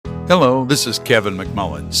Hello, this is Kevin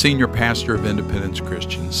McMullen, Senior Pastor of Independence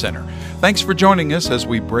Christian Center. Thanks for joining us as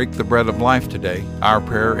we break the bread of life today. Our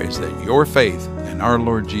prayer is that your faith in our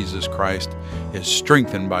Lord Jesus Christ is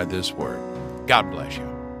strengthened by this word. God bless you.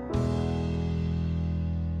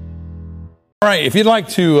 All right, if you'd like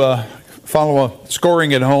to follow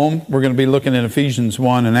scoring at home, we're going to be looking at Ephesians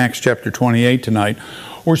 1 and Acts chapter 28 tonight.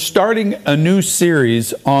 We're starting a new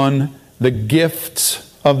series on the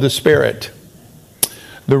gifts of the Spirit.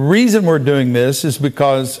 The reason we're doing this is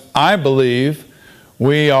because I believe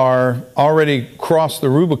we are already crossed the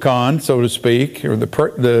Rubicon, so to speak, or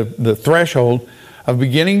the threshold of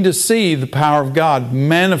beginning to see the power of God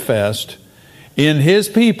manifest in His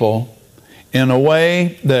people in a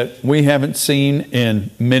way that we haven't seen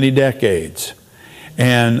in many decades.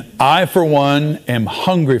 And I, for one, am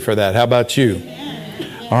hungry for that. How about you?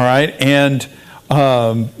 All right. And,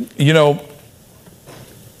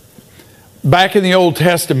 back in the Old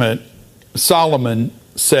Testament, Solomon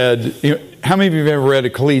said, how many of you have ever read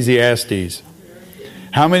Ecclesiastes?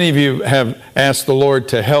 How many of you have asked the Lord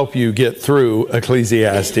to help you get through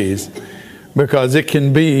Ecclesiastes? Because it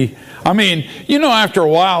can be, after a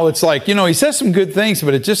while, it's like, he says some good things,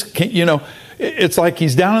 but it just can't, it's like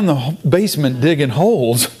he's down in the basement digging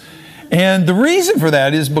holes. And the reason for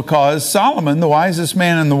that is because Solomon, the wisest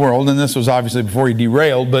man in the world, and this was obviously before he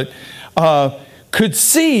derailed, but could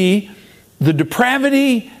see the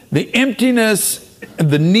depravity, the emptiness,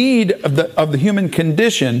 the need of the human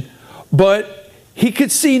condition, but he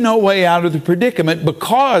could see no way out of the predicament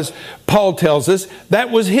because, Paul tells us, that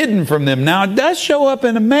was hidden from them. Now, it does show up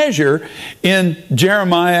in a measure in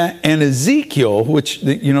Jeremiah and Ezekiel, which,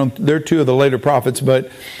 they're two of the later prophets,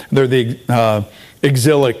 but they're the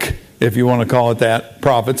exilic, if you want to call it that,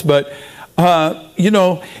 prophets. But,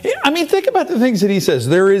 think about the things that he says.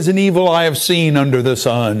 There is an evil I have seen under the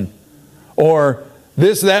sun. Or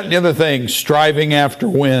this, that, and the other thing, striving after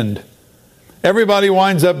wind. Everybody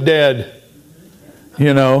winds up dead.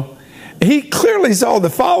 He clearly saw the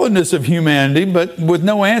fallenness of humanity, but with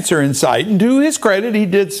no answer in sight. And to his credit, he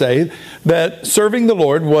did say that serving the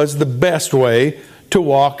Lord was the best way to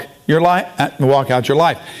walk out your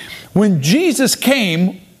life. When Jesus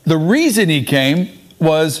came, the reason he came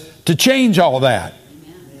was to change all that.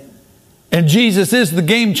 And Jesus is the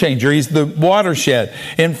game changer. He's the watershed.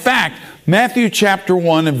 In fact, Matthew chapter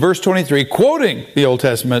 1 and verse 23, quoting the Old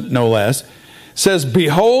Testament no less, says,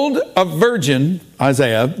 "Behold, a virgin,"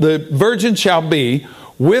 Isaiah, "the virgin shall be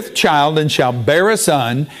with child and shall bear a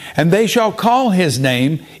son, and they shall call his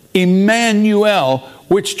name Emmanuel,"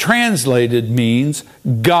 which translated means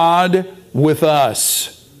God with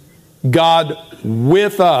us. God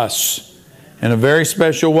with us in a very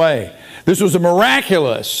special way. This was a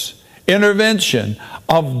miraculous intervention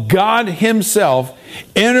of God Himself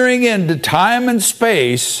entering into time and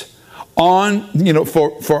space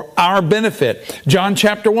for our benefit. John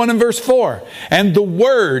chapter 1 and verse 4. "And the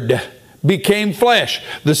Word became flesh."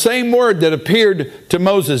 The same Word that appeared to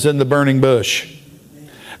Moses in the burning bush.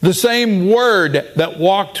 The same Word that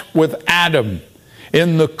walked with Adam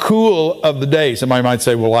in the cool of the day. Somebody might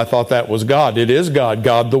say, well, I thought that was God. It is God,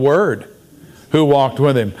 God the Word, who walked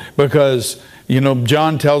with Him. Because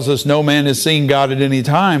John tells us no man has seen God at any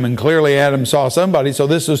time, and clearly Adam saw somebody. So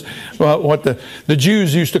this is what the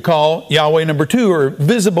Jews used to call Yahweh number 2, or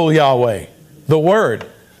visible Yahweh, the Word.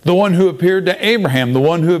 The one who appeared to Abraham, the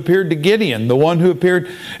one who appeared to Gideon, the one who appeared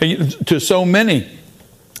to so many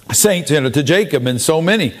saints, to Jacob and so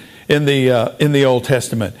many in the Old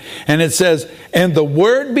Testament. And it says, "And the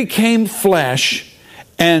Word became flesh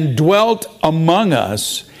and dwelt among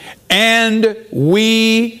us, and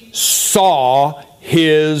we saw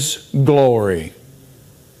His glory."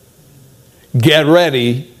 Get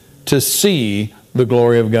ready to see the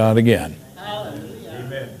glory of God again.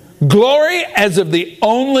 Hallelujah. Glory as of the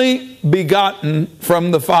only begotten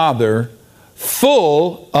from the Father,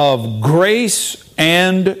 full of grace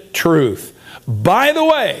and truth. By the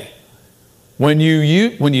way, when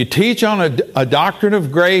you teach on a doctrine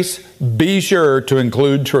of grace, be sure to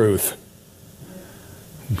include truth.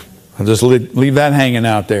 I'll just leave that hanging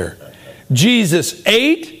out there. Jesus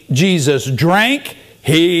ate, Jesus drank,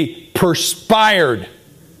 He perspired.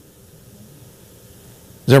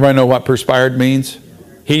 Does everybody know what perspired means?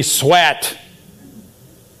 He sweat.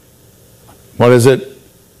 What is it?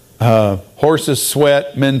 Horses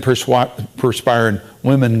sweat, men perspire, and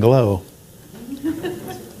women glow.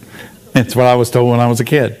 That's what I was told when I was a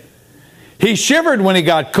kid. He shivered when he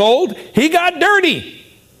got cold. He got dirty.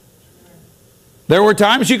 There were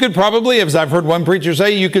times you could probably, as I've heard one preacher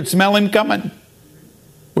say, you could smell him coming.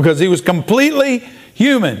 Because he was completely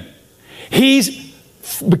human. He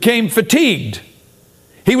became fatigued.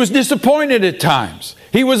 He was disappointed at times.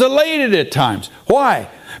 He was elated at times. Why?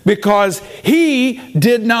 Because he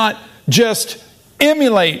did not just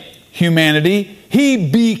emulate humanity, he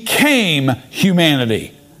became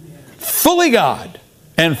humanity. Fully God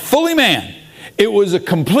and fully man. It was a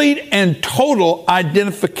complete and total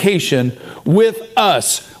identification with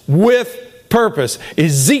us, with purpose.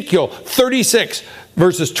 Ezekiel 36,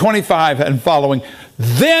 verses 25 and following.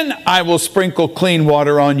 Then I will sprinkle clean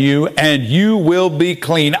water on you, and you will be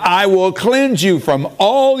clean. I will cleanse you from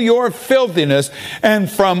all your filthiness and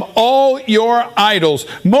from all your idols.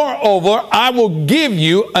 Moreover, I will give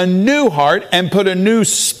you a new heart and put a new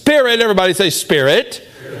spirit, everybody say spirit,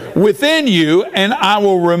 within you, and I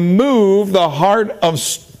will remove the heart of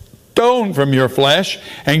stone from your flesh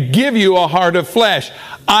and give you a heart of flesh.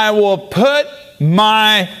 I will put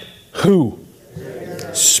my who?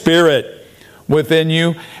 Spirit within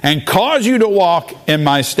you and cause you to walk in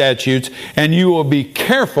my statutes, and you will be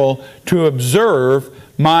careful to observe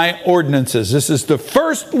my ordinances. This is the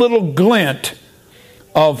first little glint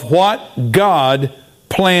of what God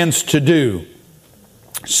plans to do.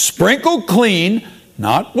 Sprinkle clean,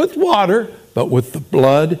 not with water, but with the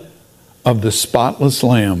blood of the spotless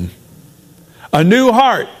Lamb. A new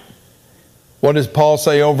heart. What does Paul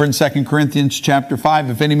say over in 2 Corinthians chapter 5?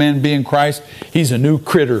 If any man be in Christ, he's a new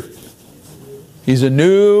critter. He's a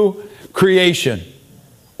new creation.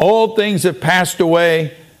 Old things have passed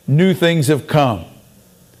away, new things have come.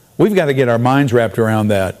 We've got to get our minds wrapped around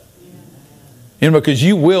that. Because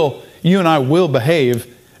you and I will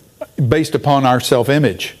behave based upon our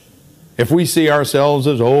self-image. If we see ourselves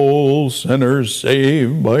as old sinners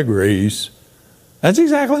saved by grace, that's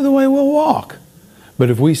exactly the way we'll walk. But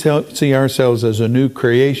if we see ourselves as a new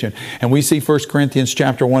creation, and we see 1 Corinthians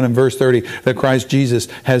chapter 1 and verse 30, that Christ Jesus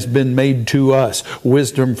has been made to us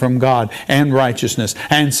wisdom from God and righteousness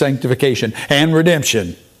and sanctification and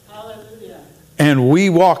redemption. Hallelujah. And we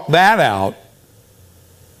walk that out,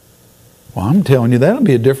 well, I'm telling you, that'll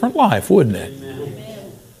be a different life, wouldn't it?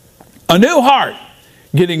 Amen. A new heart.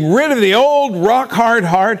 Getting rid of the old rock-hard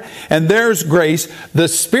heart, and there's grace. The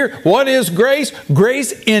Spirit. What is grace?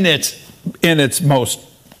 Grace in its most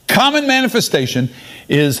common manifestation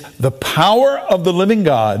is the power of the living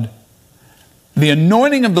God, the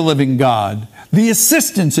anointing of the living God, the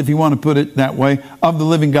assistance, if you want to put it that way, of the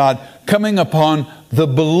living God coming upon the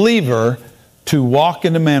believer to walk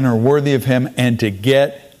in a manner worthy of Him and to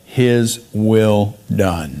get His will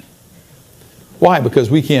done. Why? Because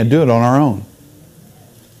we can't do it on our own.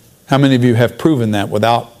 How many of you have proven that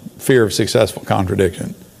without fear of successful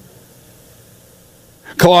contradiction?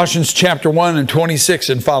 Colossians chapter 1 and 26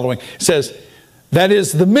 and following says, that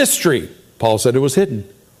is the mystery, Paul said it was hidden,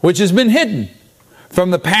 which has been hidden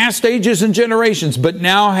from the past ages and generations, but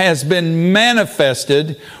now has been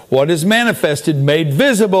manifested. What is manifested? Made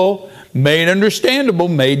visible, made understandable,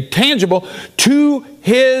 made tangible to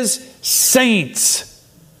His saints,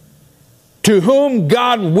 to whom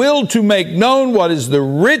God willed to make known what is the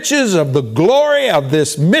riches of the glory of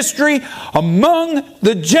this mystery among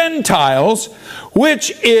the Gentiles,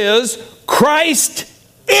 which is Christ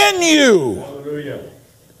in you. Hallelujah.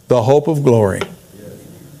 The hope of glory. Yes.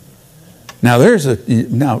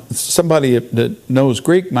 Now somebody that knows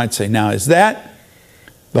Greek might say, now is that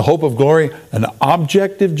the hope of glory an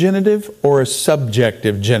objective genitive or a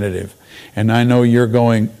subjective genitive? And I know you're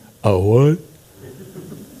going, oh, what?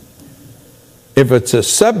 If it's a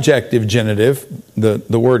subjective genitive,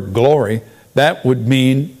 the word glory, that would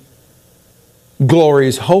mean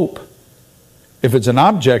glory's hope. If it's an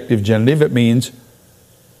objective genitive, it means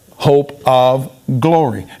hope of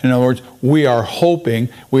glory. In other words, we are hoping,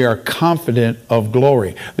 we are confident of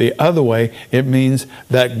glory. The other way, it means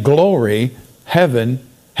that glory, heaven,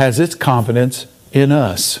 has its confidence in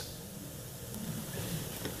us.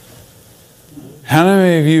 How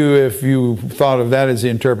many of you, if you thought of that as the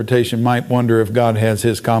interpretation, might wonder if God has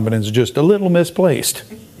His confidence just a little misplaced?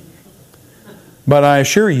 But I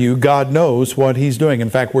assure you, God knows what He's doing. In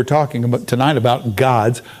fact, we're talking tonight about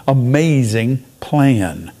God's amazing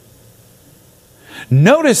plan.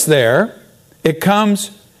 Notice there, it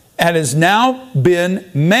comes and has now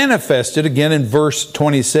been manifested, again in verse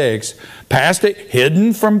 26,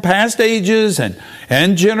 hidden from past ages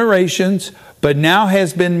and generations, but now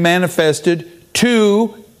has been manifested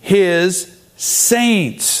to His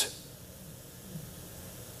saints.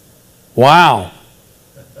 Wow.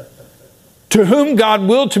 To whom God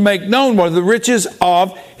willed to make known what are the riches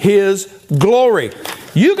of His glory.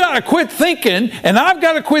 You got to quit thinking, and I've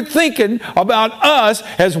got to quit thinking about us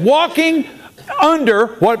as walking under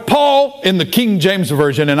what Paul in the King James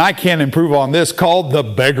Version, and I can't improve on this, called the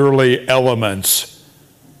beggarly elements.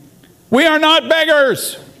 We are not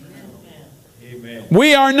beggars. Amen.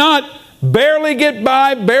 We are not barely get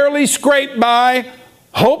by, barely scrape by,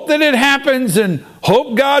 hope that it happens and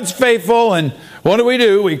hope God's faithful. And what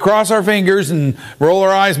do? We cross our fingers and roll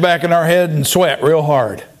our eyes back in our head and sweat real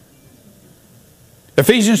hard.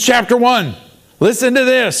 Ephesians chapter 1. Listen to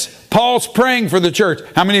this. Paul's praying for the church.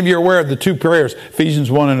 How many of you are aware of the two prayers? Ephesians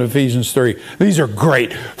 1 and Ephesians 3. These are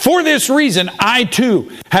great. For this reason, I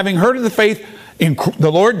too, having heard of the faith in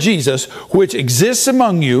the Lord Jesus, which exists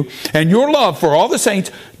among you, and your love for all the saints,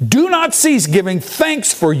 do not cease giving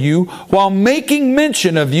thanks for you while making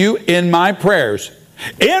mention of you in my prayers.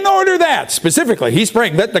 In order that, specifically, he's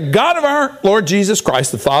praying that the God of our Lord Jesus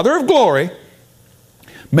Christ, the Father of glory,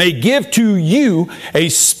 may give to you a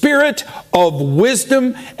spirit of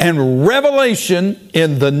wisdom and revelation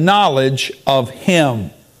in the knowledge of Him.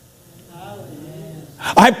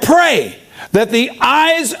 I pray that the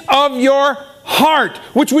eyes of your heart,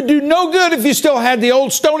 which would do no good if you still had the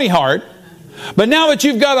old stony heart, but now that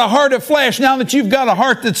you've got a heart of flesh, now that you've got a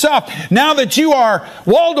heart that's soft, now that you are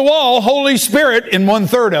wall-to-wall Holy Spirit in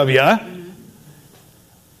 1/3 of you,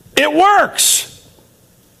 it works.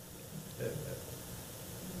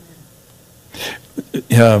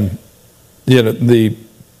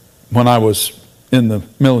 When I was in the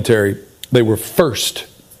military, they were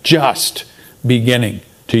just beginning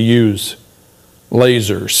to use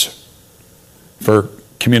lasers for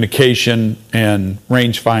communication and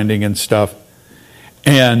range finding and stuff.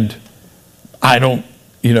 And I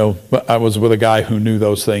was with a guy who knew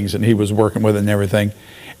those things, and he was working with it and everything.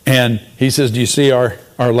 And he says, do you see our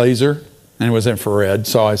laser? And it was infrared.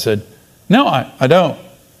 So I said, no, I don't.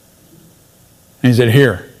 And he said,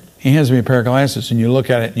 here. He hands me a pair of glasses, and you look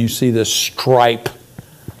at it and you see this stripe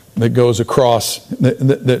that goes across,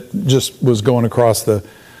 that just was going across the,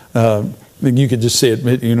 you could just see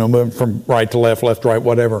it, from right to left, left, right,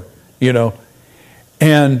 whatever,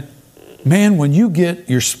 And man, when you get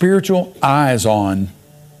your spiritual eyes on,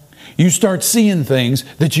 you start seeing things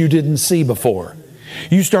that you didn't see before.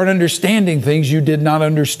 You start understanding things you did not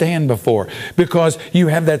understand before, because you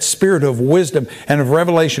have that spirit of wisdom and of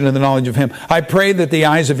revelation in the knowledge of Him. I pray that the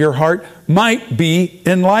eyes of your heart might be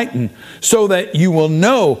enlightened, so that you will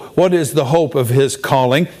know what is the hope of His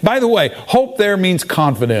calling. By the way, hope there means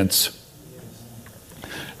confidence.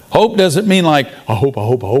 Hope doesn't mean like, I hope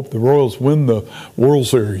the Royals win the World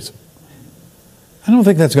Series. I don't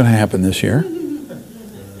think that's going to happen this year.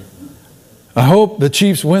 I hope the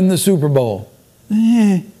Chiefs win the Super Bowl.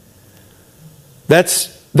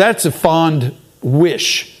 That's a fond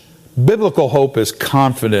wish. Biblical hope is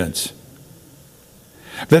confidence.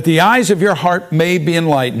 That the eyes of your heart may be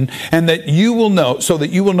enlightened, and that you will know, so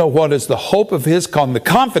that you will know what is the hope of His calling, the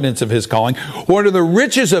confidence of His calling, what are the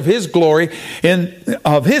riches of His glory,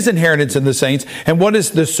 of His inheritance in the saints, and what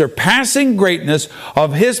is the surpassing greatness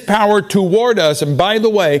of His power toward us. And by the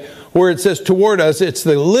way, where it says toward us, it's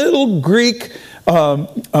the little Greek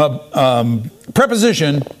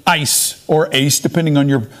preposition eis, or ace, depending on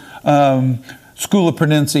your school of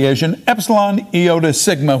pronunciation, epsilon iota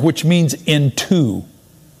sigma, which means into.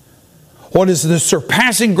 What is the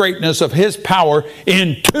surpassing greatness of His power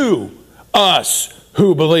into us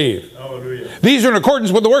who believe? Hallelujah. These are in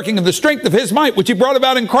accordance with the working of the strength of His might, which He brought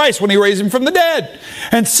about in Christ when He raised Him from the dead,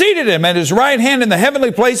 and seated Him at His right hand in the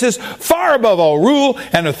heavenly places, far above all rule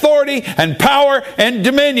and authority and power and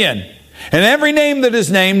dominion, and every name that is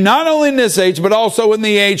named, not only in this age, but also in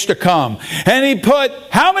the age to come. And He put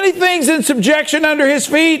how many things in subjection under His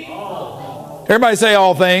feet? All. Everybody say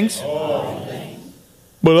all things. All.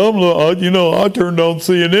 But I turned on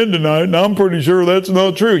CNN tonight, and I'm pretty sure that's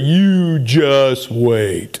not true. You just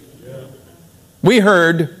wait. Yeah. We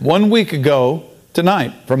heard 1 week ago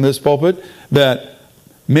tonight from this pulpit that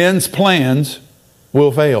men's plans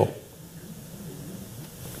will fail.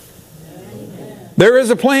 There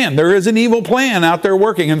is a plan. There is an evil plan out there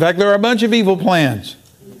working. In fact, there are a bunch of evil plans.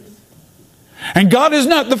 And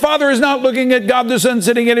the Father is not looking at God the Son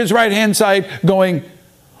sitting at His right hand side going,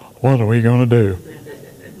 what are we going to do?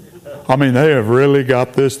 I mean, they have really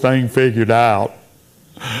got this thing figured out.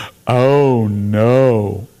 Oh,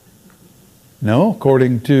 no. No,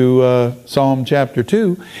 according to Psalm chapter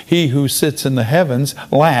 2, He who sits in the heavens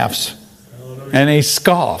laughs and He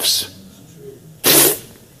scoffs.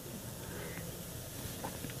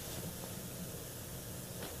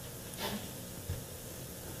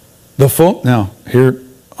 Now,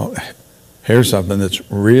 here's something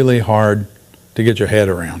that's really hard to get your head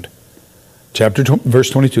around. Verse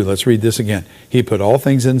 22, let's read this again. He put all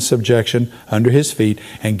things in subjection under His feet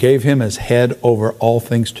and gave Him as head over all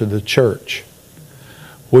things to the church,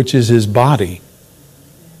 which is His body.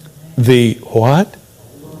 The what?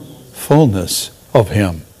 fullness of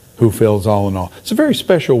Him who fills all in all. It's a very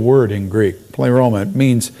special word in Greek, pleroma. It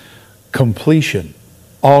means completion,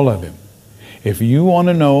 all of Him. If you want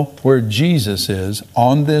to know where Jesus is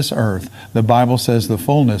on this earth, the Bible says the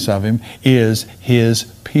fullness of Him is His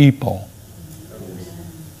people.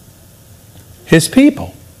 His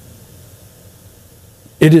people.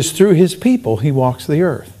 It is through His people He walks the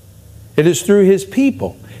earth. It is through His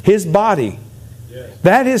people, His body. Yes.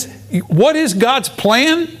 That is, what is God's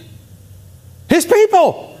plan? His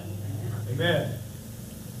people. Amen.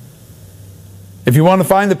 If you want to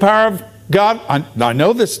find the power of God, I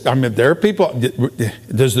know this. I mean, there are people.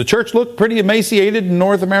 Does the church look pretty emaciated in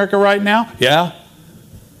North America right now? Yeah.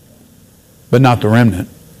 But not the remnant.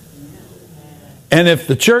 And if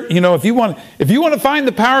the church, if you want to find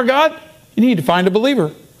the power of God, you need to find a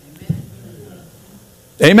believer.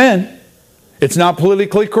 Amen. It's not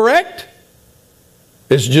politically correct.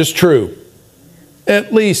 It's just true.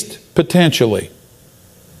 At least potentially.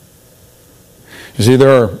 You see,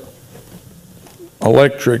 there are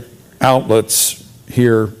electric outlets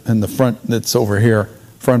here in the front, that's over here,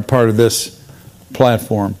 front part of this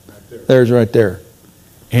platform. There's right there.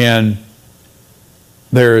 And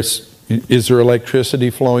is there electricity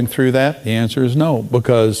flowing through that? The answer is no,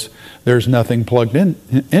 because there's nothing plugged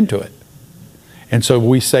into it. And so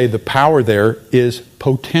we say the power there is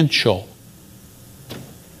potential.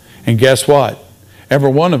 And guess what?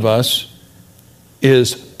 Every one of us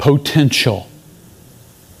is potential.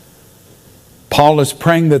 Paul is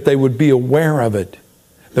praying that they would be aware of it.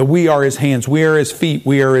 That we are His hands, we are His feet,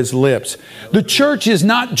 we are His lips. The church is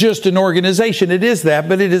not just an organization. It is that,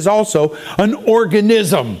 but it is also an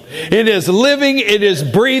organism. It is living, it is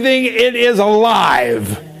breathing, it is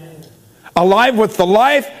alive. Alive with the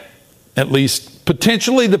life, at least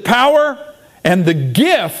potentially the power, and the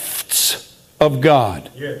gifts of God.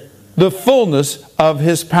 Yes. The fullness of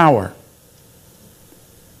His power.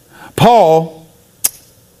 Paul,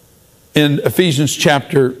 in Ephesians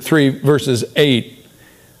chapter 3, verses 8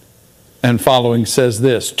 and following, says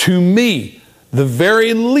this: "To me, the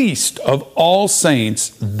very least of all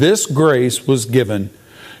saints, this grace was given,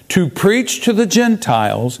 to preach to the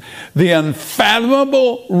Gentiles the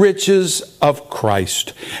unfathomable riches of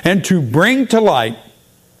Christ, and to bring to light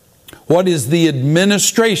what is the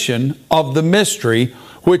administration of the mystery,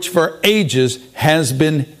 which for ages has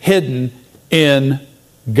been hidden in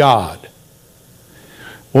God."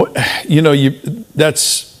 Well,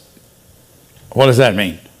 that's, what does that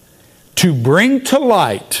mean? To bring to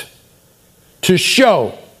light, to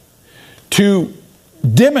show, to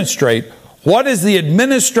demonstrate what is the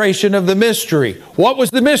administration of the mystery. What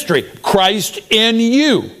was the mystery? Christ in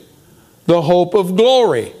you, the hope of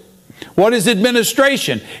glory. What is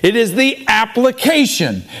administration? It is the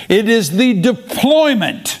application. It is the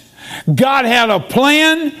deployment. God had a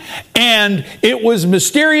plan, and it was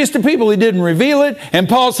mysterious to people. He didn't reveal it. And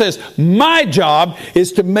Paul says, my job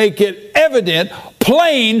is to make it evident,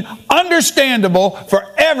 plain, understandable for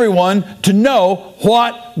everyone to know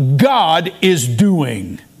what God is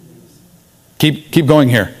doing. Keep going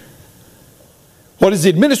here. What is the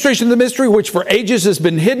administration of the mystery, which for ages has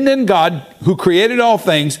been hidden in God, who created all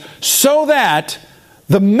things, so that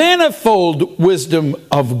the manifold wisdom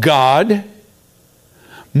of God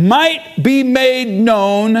might be made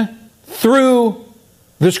known through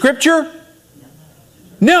the Scripture?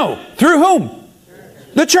 No. Through whom?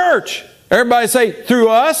 The church. Everybody say, through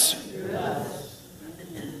us?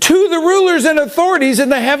 To the rulers and authorities in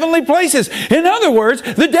the heavenly places. In other words,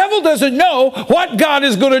 the devil doesn't know what God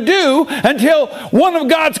is going to do until one of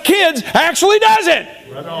God's kids actually does it.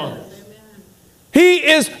 Right on. He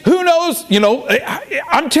is, who knows,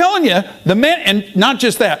 I'm telling you, the man, and not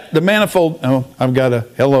just that, the manifold, I got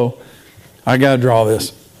to draw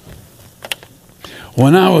this.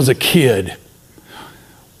 When I was a kid,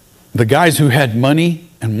 the guys who had money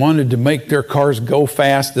and wanted to make their cars go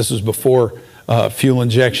fast, this was before fuel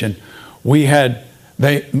injection, we had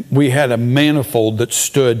a manifold that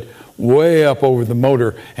stood way up over the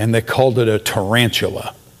motor, and they called it a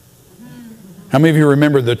tarantula. How many of you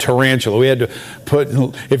remember the tarantula? We had to put,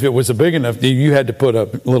 if it was big enough, you had to put a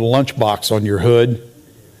little lunchbox on your hood.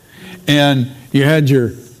 And you had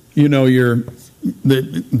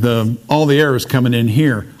all the air was coming in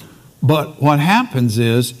here. But what happens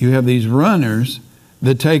is you have these runners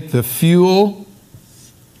that take the fuel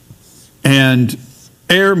and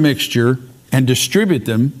air mixture and distribute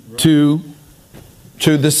them to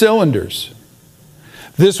the cylinders.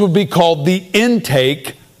 This would be called the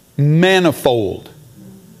intake manifold.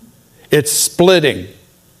 It's splitting,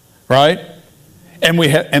 right? And we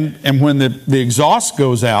have, and when the exhaust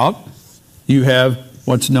goes out, you have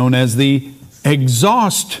what's known as the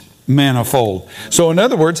exhaust manifold. So in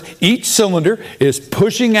other words, each cylinder is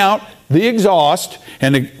pushing out the exhaust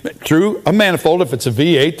and through a manifold. If it's a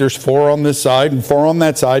V8, there's 4 on this side and 4 on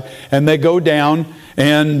that side, and they go down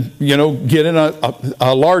and, get in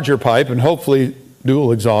a larger pipe and hopefully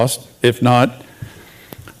dual exhaust. If not,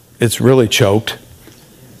 it's really choked.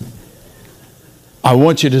 I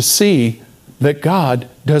want you to see that God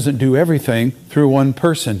doesn't do everything through one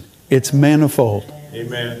person. It's manifold.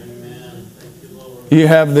 Amen. You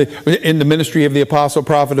have in the ministry of the apostle,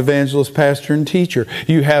 prophet, evangelist, pastor, and teacher.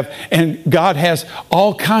 And God has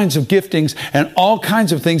all kinds of giftings and all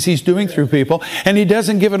kinds of things He's doing through people. And He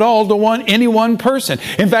doesn't give it all to any one person.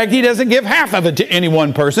 In fact, He doesn't give half of it to any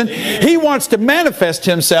one person. He wants to manifest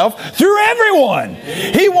Himself through everyone.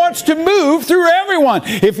 He wants to move through everyone.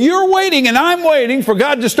 If you're waiting and I'm waiting for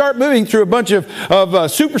God to start moving through a bunch of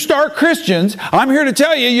superstar Christians, I'm here to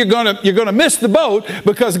tell you, you're gonna miss the boat,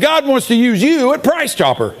 because God wants to use you at Price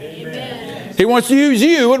Chopper. Amen. He wants to use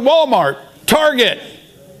you at Walmart, Target,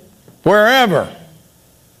 wherever.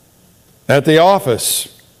 At the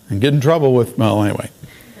office. And get in trouble with, anyway.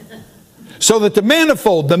 So that the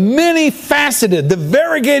manifold, the many-faceted, the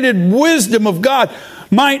variegated wisdom of God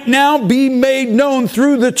might now be made known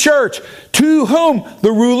through the church, to whom?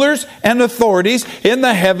 The rulers and authorities in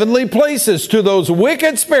the heavenly places, to those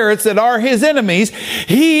wicked spirits that are His enemies.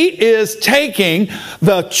 He is taking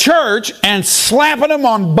the church and slapping them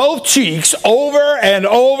on both cheeks over and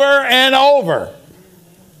over and over.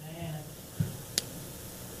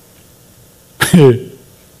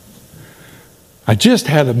 I just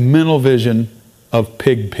had a mental vision of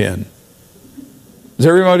Pigpen. Does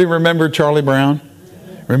everybody remember Charlie Brown?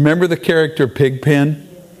 Remember the character Pigpen?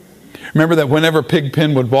 Remember that whenever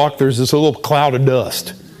Pigpen would walk, there's this little cloud of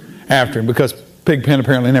dust after him, because Pigpen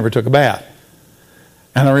apparently never took a bath.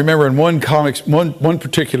 And I remember in one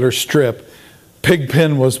particular strip,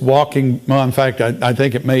 Pigpen was walking. Well, in fact, I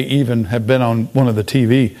think it may even have been on one of the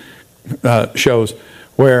TV shows,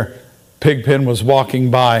 where Pigpen was walking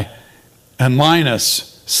by, and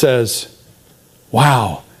Linus says,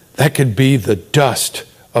 "Wow, that could be the dust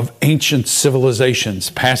of ancient civilizations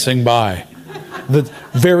passing by. The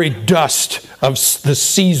very dust of the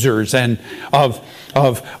Caesars and of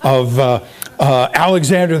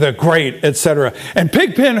Alexander the Great, etc." And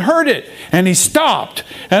Pigpen heard it, and he stopped,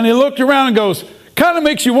 and he looked around and goes, "Kind of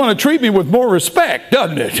makes you want to treat me with more respect,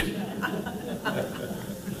 doesn't it?"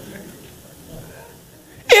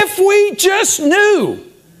 If we just knew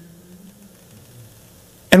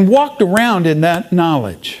and walked around in that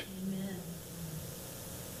knowledge.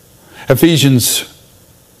 Ephesians,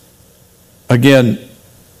 again,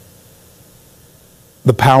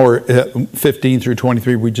 the power, 15 through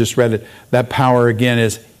 23, we just read it. That power again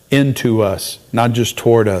is into us, not just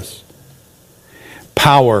toward us.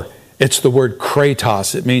 Power, it's the word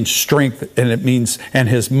kratos. It means strength, and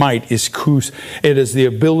His might is kus. It is the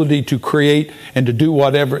ability to create and to do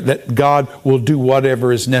whatever, that God will do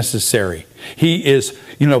whatever is necessary. He is,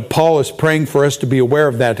 Paul is praying for us to be aware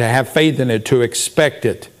of that, to have faith in it, to expect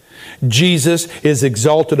it. Jesus is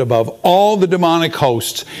exalted above all the demonic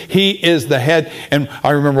hosts. He is the head. And I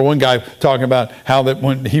remember one guy talking about how that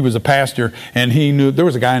when he was a pastor, and he knew there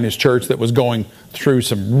was a guy in his church that was going through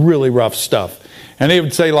some really rough stuff. And he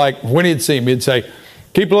would say, like, when he'd see him, he'd say,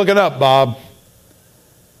 "Keep looking up, Bob."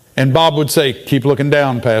 And Bob would say, "Keep looking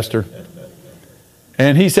down, Pastor."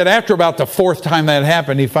 And he said after about the 4th time that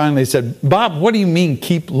happened, he finally said, "Bob, what do you mean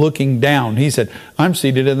keep looking down?" He said, "I'm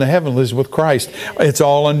seated in the heavenlies with Christ. It's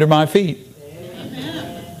all under my feet."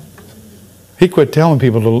 Amen. He quit telling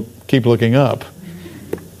people to keep looking up.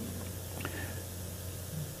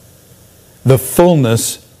 The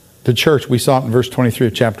fullness, the church, we saw it in verse 23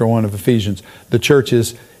 of chapter 1 of Ephesians. The church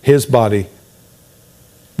is His body,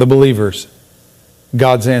 the believers.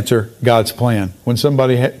 God's answer, God's plan. When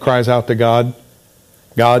somebody cries out to God,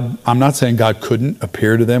 I'm not saying God couldn't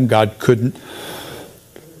appear to them. God couldn't.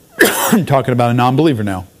 I'm talking about a non-believer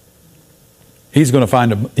now. He's going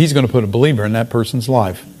to put a believer in that person's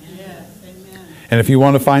life. Yes, amen. And if you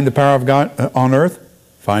want to find the power of God on earth,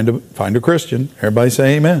 find a Christian. Everybody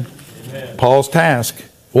say amen. Amen. Paul's task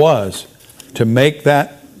was to make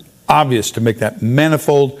that obvious, to make that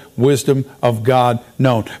manifold wisdom of God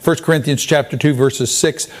known. 1 Corinthians chapter 2, verses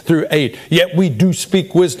 6 through 8. Yet we do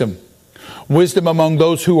speak wisdom. Wisdom among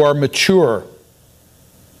those who are mature.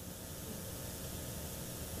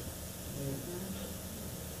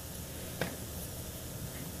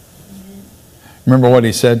 Remember what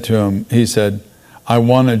he said to him? He said, "I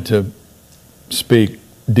wanted to speak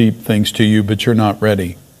deep things to you, but you're not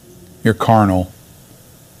ready. You're carnal.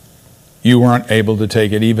 You weren't able to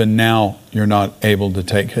take it. Even now, you're not able to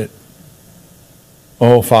take it."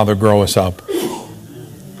 Oh, Father, grow us up.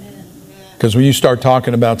 Because when you start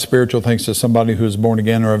talking about spiritual things to somebody who is born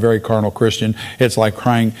again or a very carnal Christian, it's like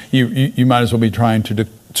crying. You might as well be trying to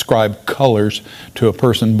describe colors to a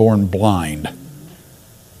person born blind.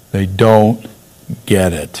 They don't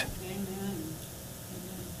get it.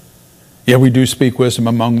 Yet we do speak wisdom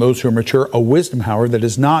among those who are mature, a wisdom, however, that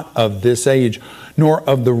is not of this age, nor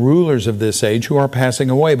of the rulers of this age who are passing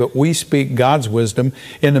away. But we speak God's wisdom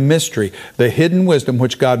in a mystery, the hidden wisdom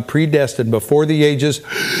which God predestined before the ages.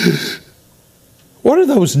 What are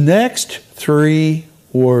those next three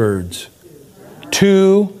words?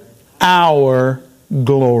 To our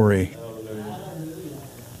glory.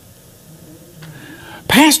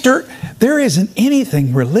 Pastor, there isn't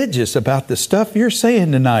anything religious about the stuff you're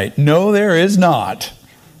saying tonight. No, there is not.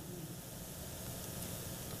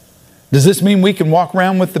 Does this mean we can walk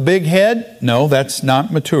around with the big head? No, that's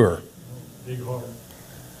not mature. Big heart.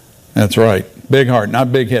 That's right. Big heart,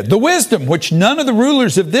 not big head. The wisdom which none of the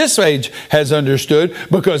rulers of this age has understood,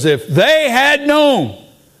 because if they had known,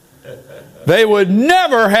 they would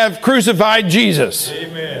never have crucified Jesus.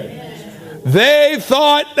 Amen. They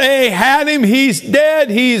thought they had him. He's dead.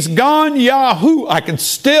 He's gone. Yahoo! I can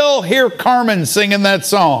still hear Carmen singing that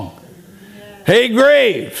song. Hey,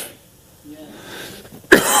 grave.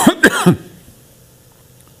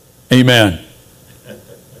 Amen.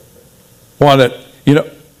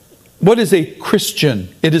 What is a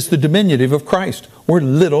Christian? It is the diminutive of Christ. We're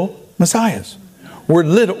little messiahs. We're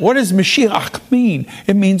little. What does Mashiach mean?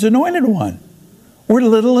 It means anointed one. We're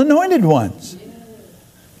little anointed ones.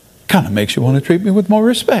 Kind of makes you want to treat me with more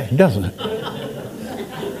respect, doesn't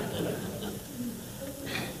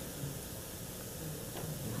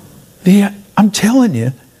it? I'm telling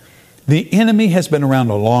you, the enemy has been around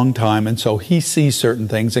a long time, and so he sees certain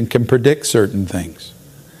things and can predict certain things.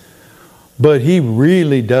 But he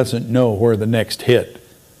really doesn't know where the next hit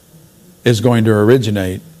is going to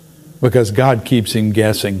originate, because God keeps him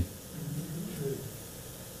guessing.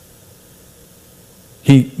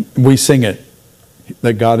 We sing it,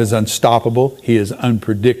 that God is unstoppable. He is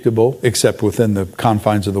unpredictable, except within the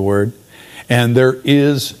confines of the Word. And there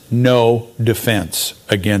is no defense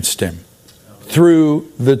against him through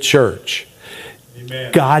the church.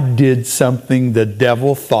 Amen. God did something the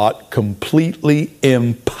devil thought completely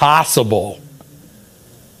impossible.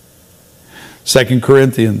 2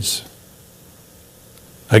 Corinthians,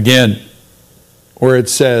 again, where it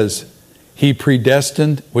says, He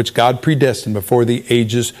predestined, which God predestined before the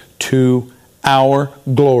ages, to our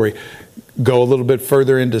glory. Go a little bit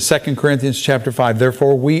further into 2 Corinthians chapter 5.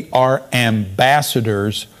 Therefore, we are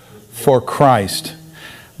ambassadors for Christ.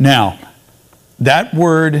 Now, that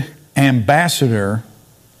word ambassador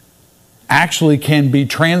actually can be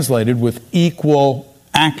translated with equal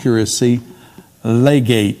accuracy,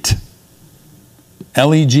 legate.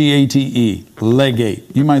 Legate,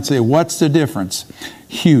 legate. You might say, what's the difference?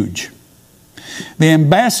 Huge. The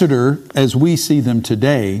ambassador, as we see them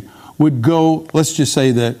today, would go, let's just say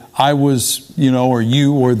that I was, or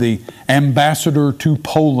you, or the ambassador to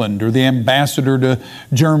Poland, or the ambassador to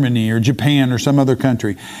Germany, or Japan, or some other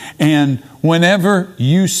country. And whenever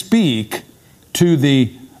you speak to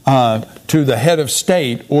the head of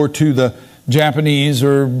state, or to the Japanese,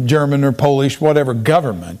 or German, or Polish, whatever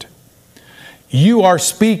government, you are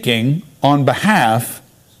speaking on behalf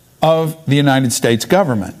of the United States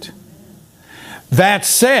government. That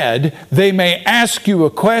said, they may ask you a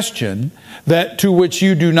question to which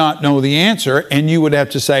you do not know the answer, and you would have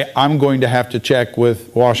to say, I'm going to have to check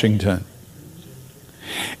with Washington.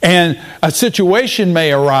 And a situation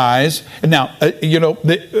may arise. Now,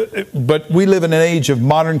 but we live in an age of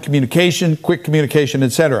modern communication, quick communication,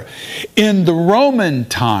 etc. In the Roman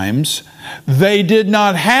times, they did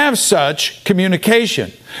not have such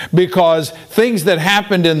communication, because things that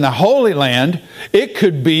happened in the Holy Land, it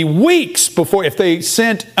could be weeks before, if they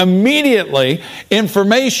sent immediately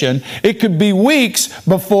information, it could be weeks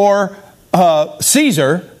before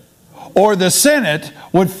Caesar or the Senate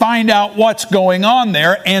would find out what's going on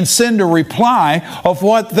there and send a reply of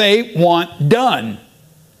what they want done.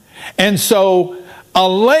 And so a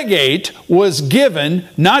legate was given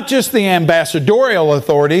not just the ambassadorial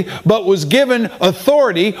authority, but was given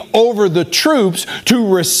authority over the troops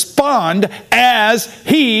to respond as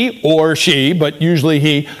he or she, but usually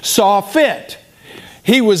he, saw fit.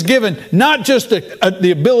 He was given not just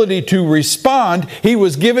the ability to respond, he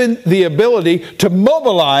was given the ability to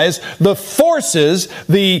mobilize the forces,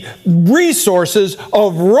 the resources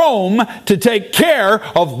of Rome to take care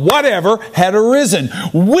of whatever had arisen.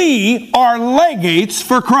 We are legates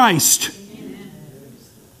for Christ.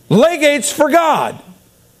 Legates for God.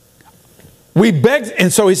 We beg,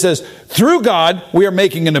 and so he says, through God, we are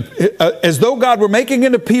making as though God were making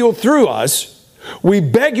an appeal through us. We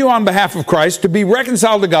beg you on behalf of Christ to be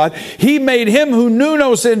reconciled to God. He made him who knew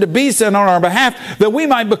no sin to be sin on our behalf, that we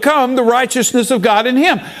might become the righteousness of God in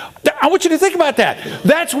him. I want you to think about that.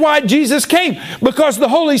 That's why Jesus came, because the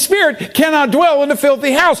Holy Spirit cannot dwell in a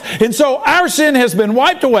filthy house. And so our sin has been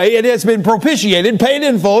wiped away. It has been propitiated, paid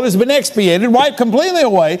in full. It has been expiated, wiped completely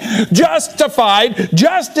away, justified,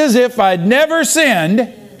 just as if I'd never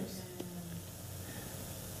sinned.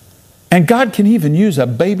 And God can even use a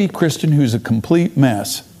baby Christian who's a complete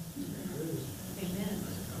mess.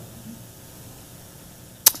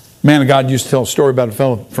 Man of God used to tell a story about a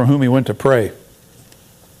fellow for whom he went to pray.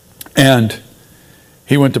 And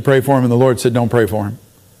he went to pray for him, and the Lord said, don't pray for him.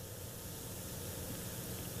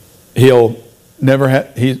 He'll never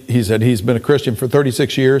have, he said he's been a Christian for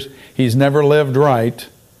 36 years. He's never lived right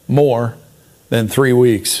more than 3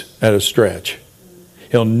 weeks at a stretch.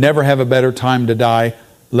 He'll never have a better time to die.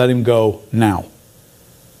 Let him go now.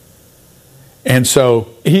 And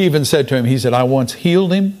so he even said to him, he said, I once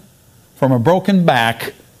healed him from a broken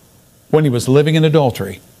back when he was living in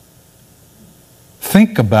adultery.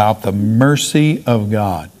 Think about the mercy of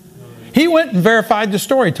God. He went and verified the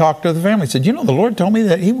story, talked to the family, said, you know, the Lord told me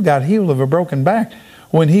that he got healed of a broken back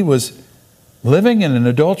when he was living in an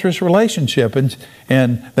adulterous relationship.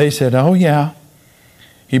 And they said, oh yeah.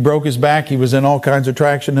 He broke his back. He was in all kinds of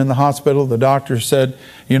traction in the hospital. The doctor said,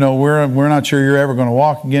 you know, we're not sure you're ever going to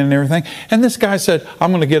walk again and everything. And this guy said,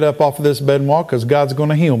 I'm going to get up off of this bed and walk because God's going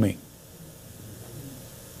to heal me.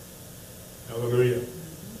 Hallelujah.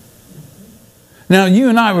 Now, you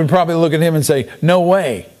and I would probably look at him and say, no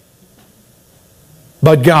way.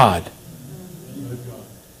 But God.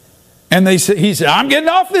 And he said, I'm getting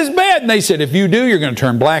off this bed. And they said, if you do, you're going to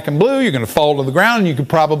turn black and blue. You're going to fall to the ground and you could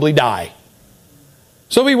probably die.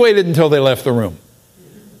 So he waited until they left the room.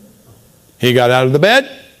 He got out of the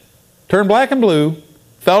bed, turned black and blue,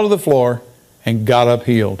 fell to the floor, and got up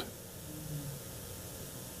healed.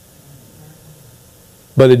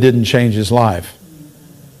 But it didn't change his life.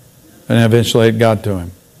 And eventually it got to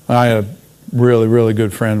him. I had a really, really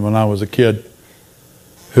good friend when I was a kid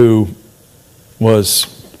who was,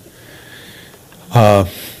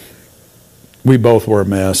 we both were a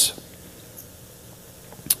mess.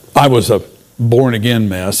 I was a born-again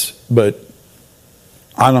mess, but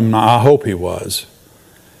I hope he was.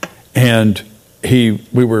 And we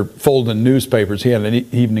were folding newspapers. He had an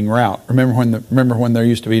evening route. Remember when there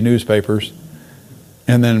used to be newspapers?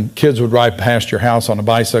 And then kids would ride past your house on a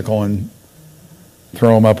bicycle and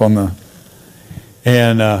throw them up on the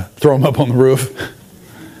roof.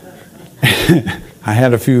 I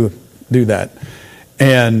had a few do that.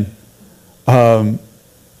 And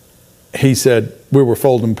he said, we were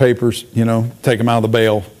folding papers, you know, take them out of the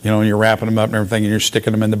bale, you know, and you're wrapping them up and everything, and you're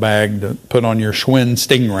sticking them in the bag to put on your Schwinn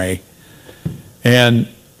Stingray. And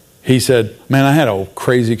he said, man, I had a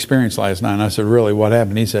crazy experience last night. And I said, really, what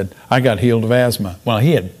happened? He said, I got healed of asthma. Well,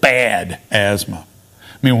 he had bad asthma.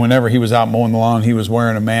 I mean, whenever he was out mowing the lawn, he was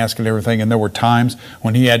wearing a mask and everything, and there were times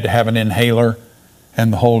when he had to have an inhaler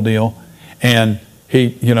and the whole deal. And he,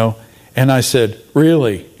 you know, and I said,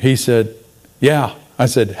 really? He said, yeah. I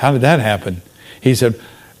said, how did that happen? He said,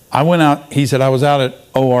 I went out, he said, I was out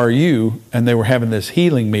at ORU and they were having this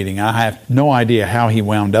healing meeting. I have no idea how he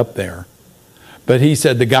wound up there. But he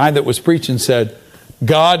said, the guy that was preaching said,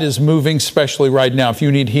 God is moving specially right now. If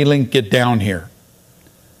you need healing, get down here.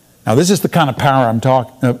 Now, this is the kind of power I'm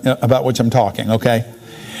talking about which I'm talking, okay?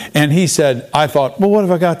 And he said, I thought, well, what have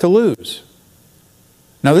I got to lose?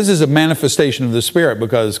 Now, this is a manifestation of the Spirit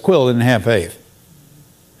because Quill didn't have faith.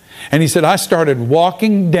 And he said, I started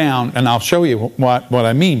walking down, and I'll show you what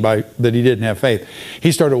I mean by that he didn't have faith.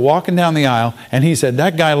 He started walking down the aisle, and he said,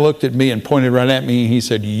 that guy looked at me and pointed right at me, and he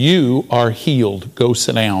said, you are healed. Go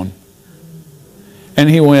sit down. And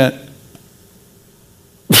he went,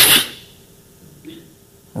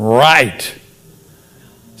 right.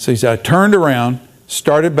 So he said, I turned around,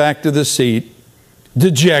 started back to the seat,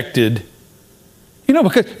 dejected. You know,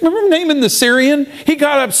 because remember Naaman the Syrian? He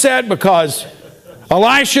got upset because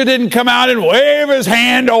Elisha didn't come out and wave his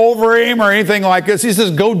hand over him or anything like this. He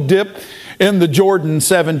says, go dip in the Jordan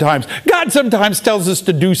 7 times. God sometimes tells us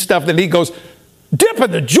to do stuff that he goes, dip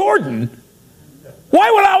in the Jordan? Why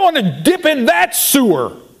would I want to dip in that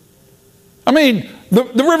sewer? I mean, the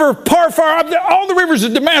river of Parfar, all the rivers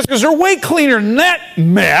of Damascus are way cleaner than that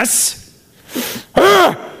mess.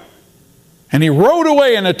 And he rode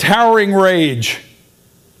away in a towering rage.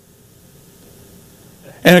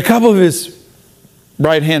 And a couple of his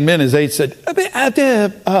right-hand men, his aides, said,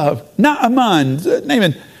 Naaman,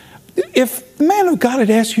 if the man of God had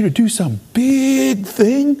asked you to do some big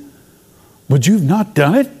thing, would you have not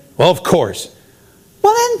done it? Well, of course.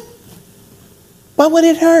 Well then, what would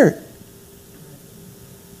it hurt?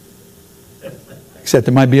 Except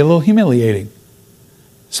it might be a little humiliating.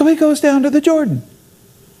 So he goes down to the Jordan.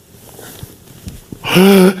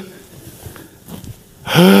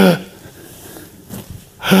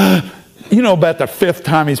 You know, about the 5th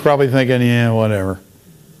time he's probably thinking, yeah, whatever.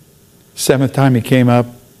 7th time he came up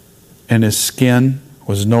and his skin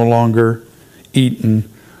was no longer eaten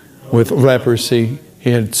with leprosy.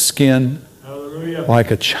 He had skin like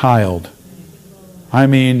a child. I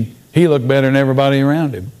mean, he looked better than everybody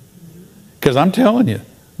around him. Because I'm telling you,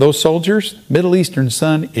 those soldiers, Middle Eastern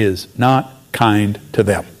sun is not kind to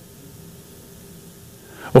them.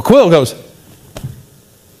 Well, Quill goes,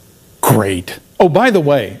 great. Oh, by the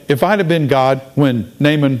way, if I'd have been God when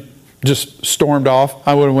Naaman just stormed off,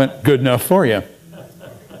 I would have went, good enough for you.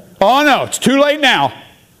 Oh no, it's too late now.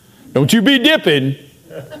 Don't you be dipping.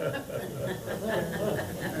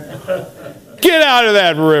 Get out of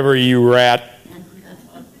that river, you rat.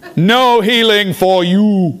 No healing for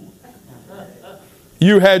you.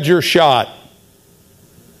 You had your shot.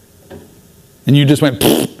 And you just went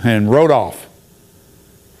and rode off.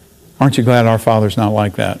 Aren't you glad our Father's not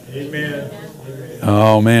like that? Amen.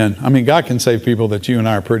 Oh man. I mean, God can save people that you and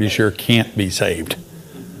I are pretty sure can't be saved.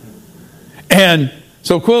 And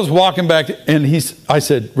so Quill's walking back and I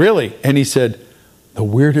said, really? And he said, the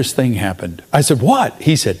weirdest thing happened. I said, what?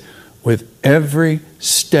 He said, with every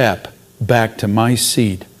step back to my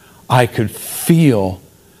seat, I could feel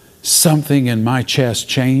something in my chest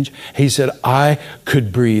change. He said, I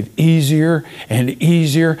could breathe easier and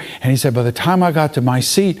easier. And he said, by the time I got to my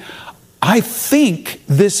seat, I think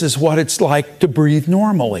this is what it's like to breathe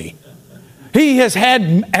normally. He has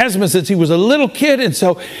had asthma since he was a little kid, and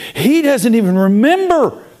so he doesn't even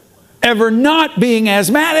remember ever not being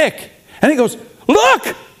asthmatic. And he goes,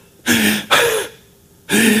 look!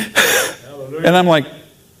 And I'm like,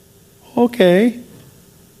 okay.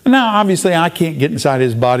 Now, obviously, I can't get inside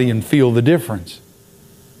his body and feel the difference.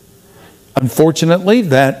 Unfortunately,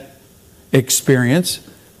 that experience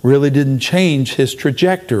really didn't change his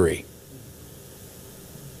trajectory.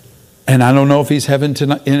 And I don't know if he's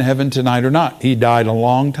in heaven tonight or not. He died a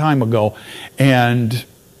long time ago, and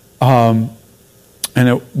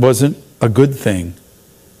it wasn't a good thing.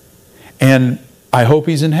 And I hope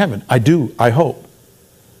he's in heaven. I do. I hope.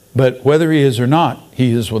 But whether he is or not,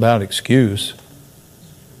 he is without excuse.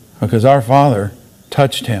 Because our Father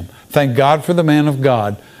touched him. Thank God for the man of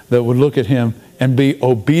God that would look at him and be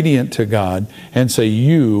obedient to God and say,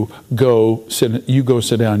 you go sit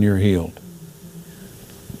down, you're healed.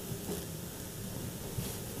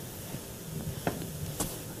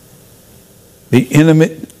 The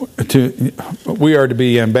enemy, we are to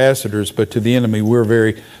be ambassadors, but to the enemy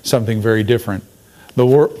we're something very different.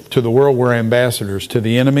 To the world we're ambassadors. To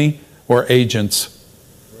the enemy we're agents.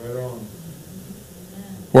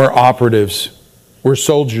 We're operatives. We're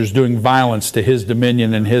soldiers doing violence to his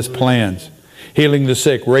dominion and his plans. Healing the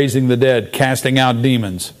sick, raising the dead, casting out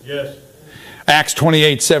demons. Yes. Acts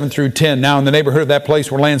 28, 7 through 10. Now in the neighborhood of that place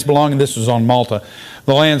where lands belong, and this was on Malta,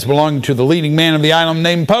 the lands belonging to the leading man of the island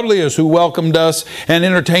named Publius, who welcomed us and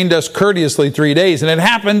entertained us courteously 3 days. And it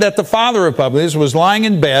happened that the father of Publius was lying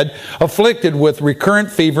in bed, afflicted with recurrent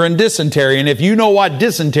fever and dysentery. And if you know what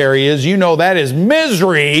dysentery is, you know that is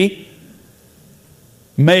misery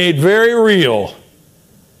made very real.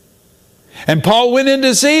 And Paul went in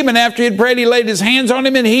to see him, and after he had prayed, he laid his hands on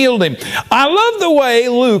him and healed him. I love the way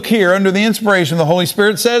Luke here, under the inspiration of the Holy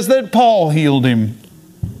Spirit, says that Paul healed him.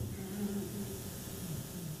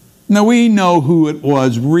 Now we know who it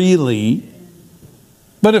was really,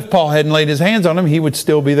 but if Paul hadn't laid his hands on him, he would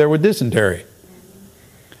still be there with dysentery.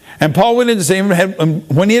 And Paul went in to see him, and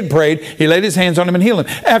when he had prayed, he laid his hands on him and healed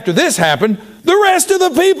him. After this happened, the rest of the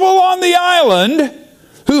people on the island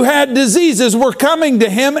who had diseases were coming to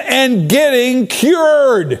him and getting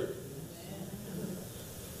cured.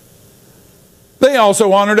 They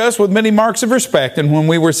also honored us with many marks of respect, and when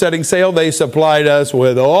we were setting sail, they supplied us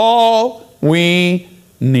with all we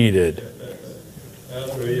needed.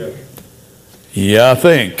 Hallelujah. You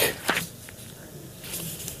think.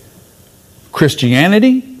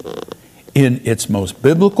 Christianity, in its most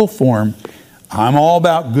biblical form, I'm all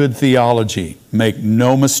about good theology. Make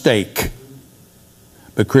no mistake.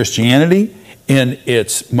 But Christianity, in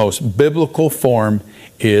its most biblical form,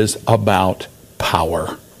 is about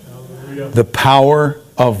power. Hallelujah. The power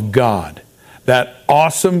of God. That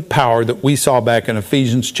awesome power that we saw back in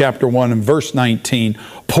Ephesians chapter 1 and verse 19,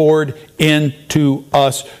 poured into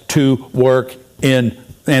us to work in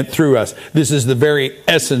and through us. This is the very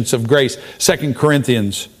essence of grace. 2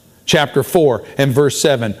 Corinthians chapter 4 and verse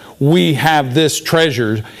 7. We have this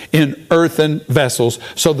treasure in earthen vessels,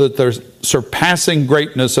 so that the surpassing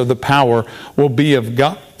greatness of the power will be of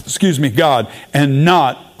God, God, and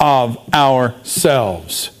not of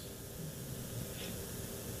ourselves.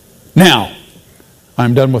 Now,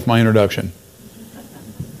 I'm done with my introduction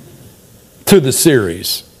to the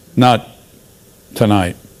series, not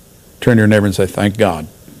tonight. Turn to your neighbor and say, thank God.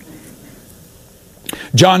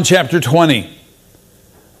 John chapter 20,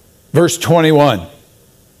 verse 21.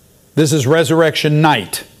 This is resurrection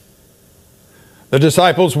night. The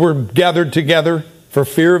disciples were gathered together for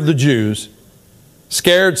fear of the Jews,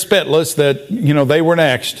 scared spitless that, they were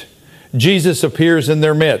next. Jesus appears in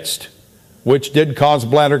their midst, which did cause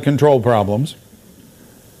bladder control problems.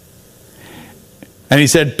 And he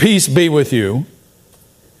said, peace be with you.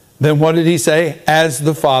 Then what did he say? As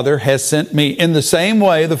the Father has sent me. In the same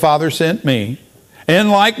way the Father sent me, in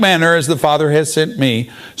like manner as the Father has sent me,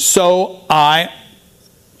 so I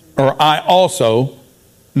also,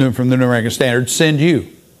 from the New American Standard, send you.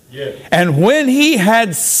 Yes. And when he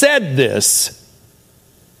had said this,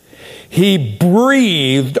 he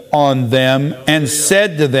breathed on them and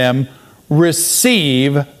said to them,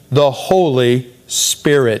 receive the Holy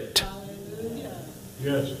Spirit.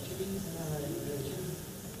 Yes.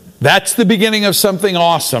 That's the beginning of something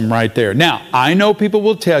awesome right there. Now, I know people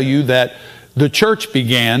will tell you that the church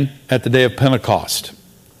began at the day of Pentecost.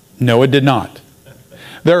 No, it did not.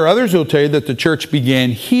 There are others who will tell you that the church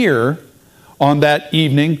began here on that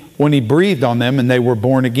evening when he breathed on them and they were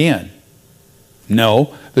born again.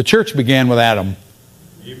 No, the church began with Adam.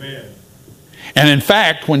 Amen. And in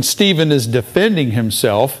fact, when Stephen is defending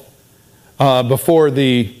himself before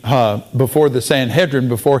the Sanhedrin,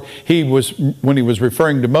 when he was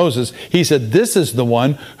referring to Moses, he said, this is the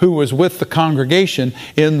one who was with the congregation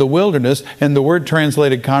in the wilderness. And the word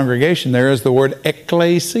translated congregation there is the word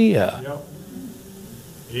ecclesia. Yep.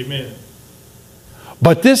 Amen.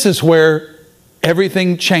 But this is where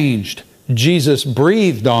everything changed. Jesus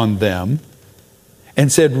breathed on them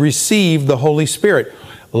and said, receive the Holy Spirit.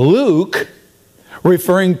 Luke,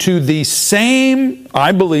 referring to the same,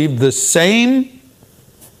 I believe, the same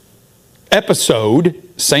episode,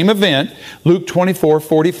 same event, Luke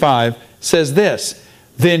 24:45 says this,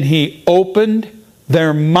 then he opened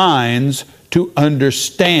their minds to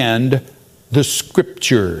understand the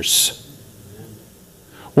Scriptures.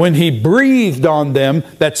 When he breathed on them,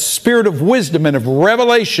 that spirit of wisdom and of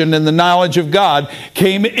revelation and the knowledge of God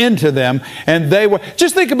came into them. And they were,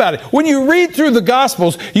 just think about it. When you read through the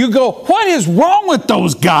Gospels, you go, what is wrong with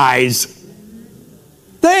those guys?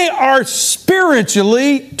 They are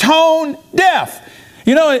spiritually tone deaf.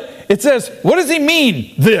 It says, what does he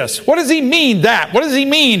mean this? What does he mean that? What does he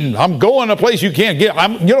mean? I'm going a place you can't get.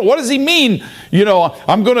 What does he mean?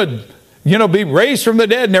 I'm going to be raised from the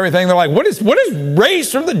dead and everything. They're like, what does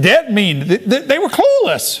raised from the dead mean? They were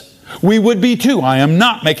clueless. We would be too. I am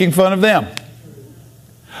not making fun of them.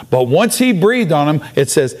 But once he breathed on them, it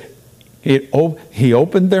says, he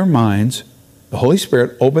opened their minds, the Holy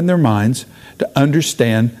Spirit opened their minds to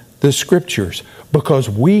understand the Scriptures. Because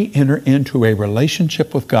we enter into a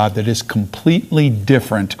relationship with God that is completely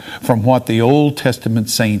different from what the Old Testament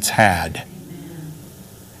saints had.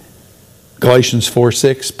 Galatians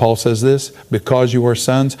 4:6, Paul says this, because you are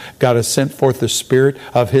sons, God has sent forth the Spirit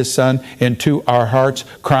of His Son into our hearts,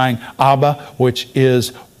 crying, Abba, which is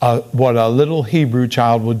what a little Hebrew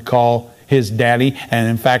child would call his daddy. And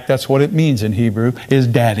in fact, that's what it means in Hebrew, is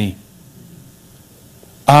daddy.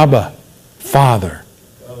 Abba, Father.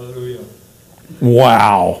 Hallelujah.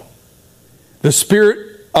 Wow. The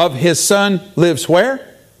Spirit of His Son lives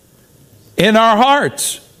where? In our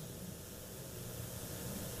hearts.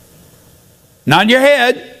 Not your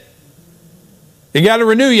head. You got to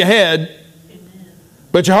renew your head.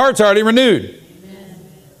 But your heart's already renewed.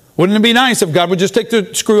 Wouldn't it be nice if God would just take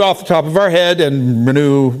the screw off the top of our head and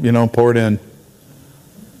renew, pour it in?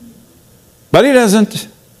 But He doesn't.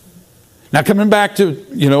 Now coming back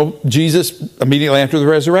to, Jesus immediately after the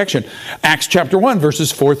resurrection. Acts chapter 1,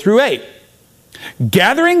 verses 4 through 8.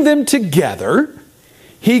 Gathering them together,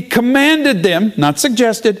 He commanded them, not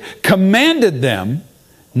suggested, commanded them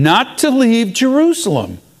not to leave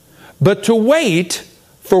Jerusalem, but to wait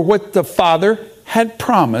for what the Father had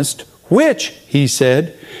promised, which, He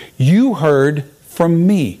said, you heard from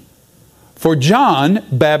me. For John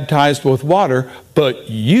baptized with water, but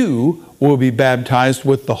you will be baptized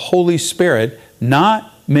with the Holy Spirit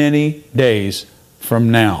not many days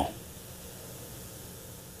from now.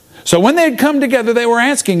 So when they had come together, they were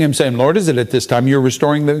asking him, saying, Lord, is it at this time you're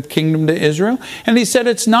restoring the kingdom to Israel? And he said,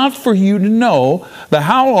 it's not for you to know the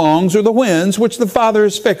how longs or the whens which the Father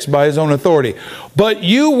has fixed by his own authority. But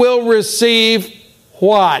you will receive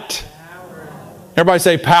what? Power. Everybody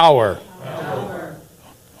say power. Power.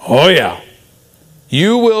 Oh yeah.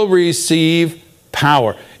 You will receive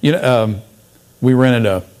power. You know, we rented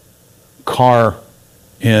a car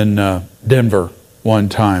in Denver one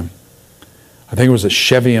time. I think it was a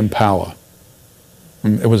Chevy Impala.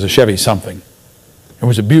 It was a Chevy something. It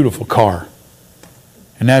was a beautiful car.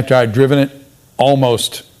 And after I'd driven it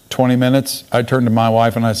almost 20 minutes, I turned to my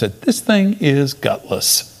wife and I said, this thing is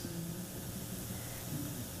gutless.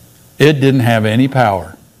 It didn't have any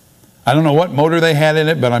power. I don't know what motor they had in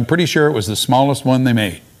it, but I'm pretty sure it was the smallest one they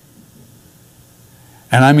made.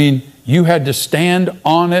 And I mean, you had to stand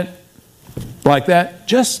on it like that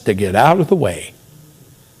just to get out of the way.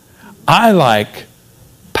 I like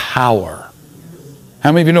power.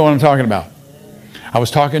 How many of you know what I'm talking about? I was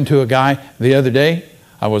talking to a guy the other day.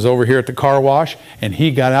 I was over here at the car wash, and he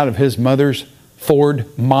got out of his mother's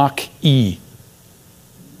Ford Mach-E.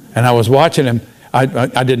 And I was watching him. I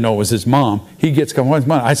didn't know it was his mom. He gets going, what's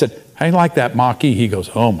mine? I said, I like that Mach-E. He goes,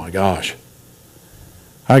 oh my gosh.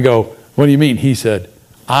 I go, what do you mean? He said,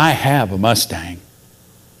 I have a Mustang.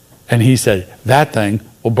 And he said, that thing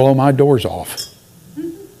will blow my doors off.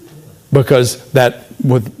 Because that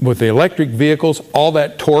with the electric vehicles, all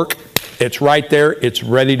that torque, it's right there, it's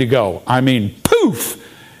ready to go. I mean, poof!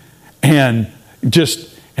 And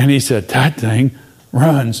he said, that thing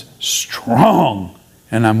runs strong.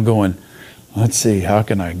 And I'm going, let's see, how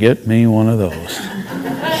can I get me one of those?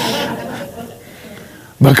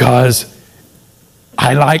 Because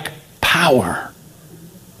I like power.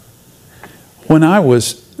 When I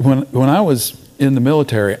was in the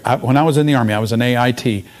military, when I was in the Army, I was an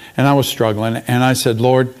AIT, and I was struggling, and I said,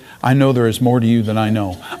 Lord, I know there is more to you than I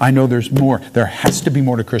know. I know there's more. There has to be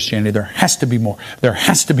more to Christianity. There has to be more. There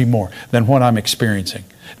has to be more than what I'm experiencing.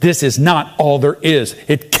 This is not all there is.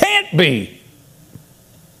 It can't be.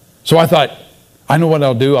 So I thought, I know what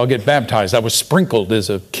I'll do. I'll get baptized. I was sprinkled as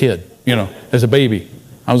a kid, as a baby.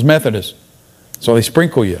 I was Methodist. So they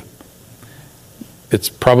sprinkle you. It's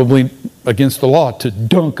probably against the law to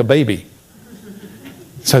dunk a baby.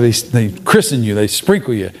 So they christen you, they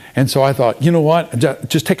sprinkle you. And so I thought, you know what?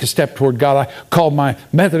 Just take a step toward God. I called my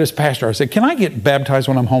Methodist pastor. I said, can I get baptized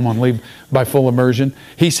when I'm home on leave by full immersion?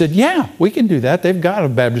 He said, yeah, we can do that. They've got a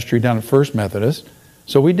baptistry down at First Methodist.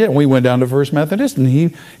 So we did. We went down to First Methodist, and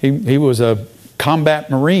he was a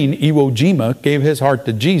combat Marine. Iwo Jima gave his heart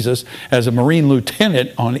to Jesus as a Marine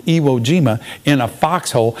lieutenant on Iwo Jima in a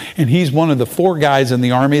foxhole. And he's one of the 4 guys in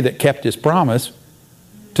the Army that kept his promise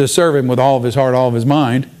to serve him with all of his heart, all of his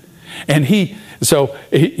mind. And so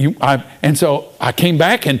I came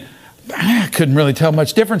back, and I couldn't really tell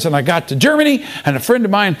much difference. And I got to Germany, and a friend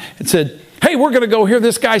of mine had said, hey, we're going to go hear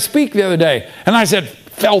this guy speak the other day. And I said,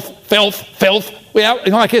 filth. Yeah,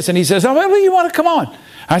 like this. And he says, oh, well, you want to come on?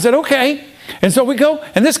 I said, okay. And so we go,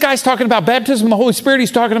 and this guy's talking about baptism of the Holy Spirit.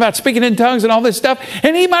 He's talking about speaking in tongues and all this stuff.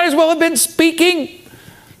 And he might as well have been speaking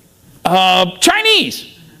Chinese.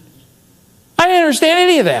 I didn't understand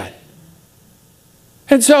any of that.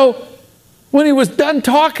 And so when he was done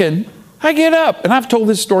talking, I get up. And I've told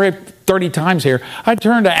this story 30 times here. I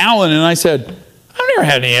turned to Alan and I said, I've never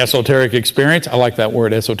had any esoteric experience. I like that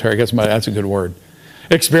word, esoteric. That's a good word.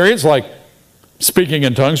 Experience like speaking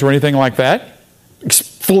in tongues or anything like that.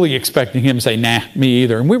 Fully expecting him to say, nah, me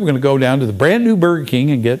either. And we were going to go down to the brand new Burger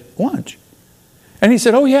King and get lunch. And he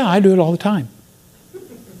said, oh yeah, I do it all the time.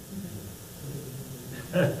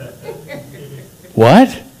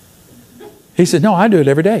 What? He said, no, I do it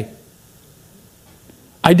every day.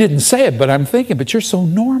 I didn't say it, but I'm thinking, but you're so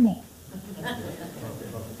normal.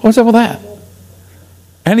 What's up with that?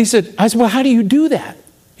 And I said, well, how do you do that?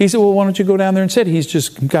 He said, well, why don't you go down there and sit? He's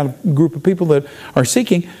just got a group of people that are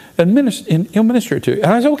seeking, and he'll minister to you.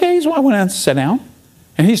 And I said, okay. So I went out and sat down,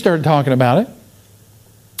 and he started talking about it.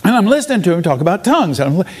 And I'm listening to him talk about tongues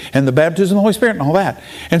and the baptism of the Holy Spirit and all that.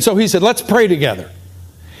 And so he said, let's pray together.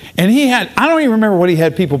 And I don't even remember what he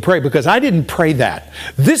had people pray, because I didn't pray that.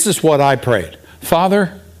 This is what I prayed.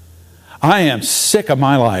 Father, I am sick of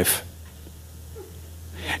my life.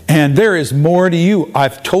 And there is more to you.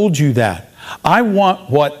 I've told you that. I want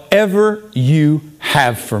whatever you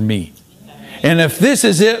have for me. And if this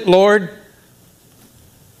is it, Lord,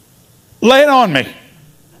 lay it on me.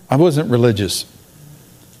 I wasn't religious.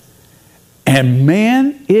 And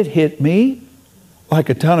man, it hit me like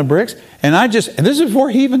a ton of bricks. And this is before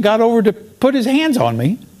he even got over to put his hands on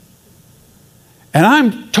me. And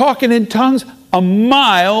I'm talking in tongues a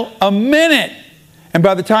mile a minute. And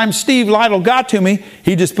by the time Steve Lytle got to me,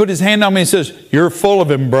 he just put his hand on me and says, "You're full of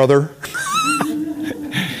him, brother."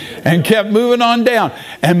 And kept moving on down.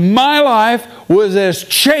 And my life was as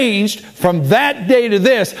changed from that day to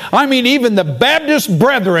this. I mean, even the Baptist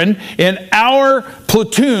brethren in our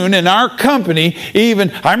platoon, in our company,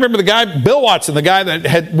 even, I remember the guy, Bill Watson, the guy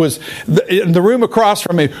that was in the room across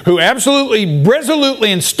from me, who absolutely,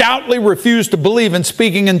 resolutely, and stoutly refused to believe in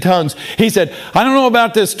speaking in tongues. He said, "I don't know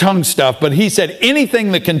about this tongue stuff," but he said,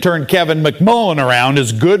 "Anything that can turn Kevin McMullen around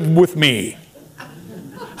is good with me."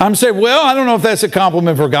 I'm saying, well, I don't know if that's a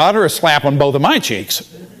compliment for God or a slap on both of my cheeks.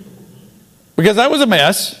 Because that was a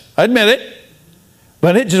mess. I admit it.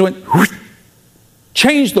 But it just went, whoosh,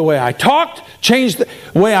 changed the way I talked, changed the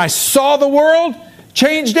way I saw the world,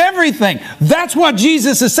 changed everything. That's what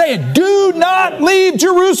Jesus is saying. Do not leave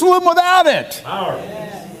Jerusalem without it.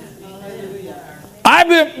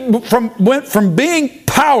 Went from being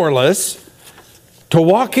powerless to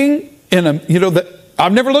walking in a,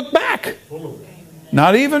 I've never looked back.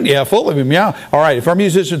 Not even? Yeah, full of him, yeah. All right, if our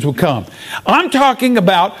musicians would come. I'm talking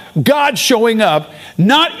about God showing up,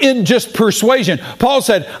 not in just persuasion. Paul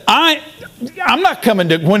said, I'm not coming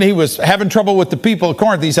to, when he was having trouble with the people of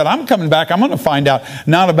Corinth, he said, I'm coming back, I'm going to find out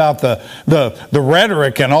not about the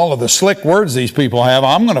rhetoric and all of the slick words these people have.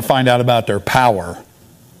 I'm going to find out about their power.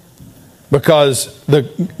 Because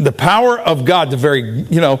the power of God, the very,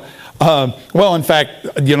 well, in fact,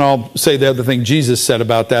 I'll say the other thing Jesus said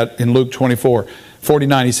about that in Luke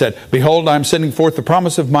 24:49, he said, "Behold, I am sending forth the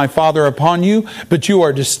promise of my Father upon you, but you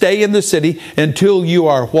are to stay in the city until you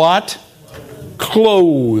are" what?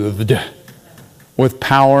 "Clothed with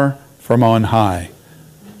power from on high."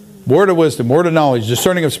 Word of wisdom, word of knowledge,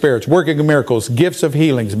 discerning of spirits, working of miracles, gifts of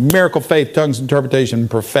healings, miracle faith, tongues, interpretation,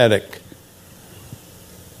 prophetic.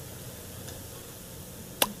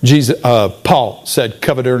 Paul said,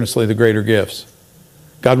 "Covet earnestly the greater gifts."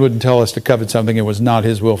 God wouldn't tell us to covet something it was not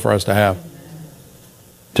His will for us to have.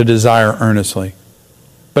 To desire earnestly.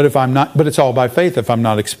 But it's all by faith. If I'm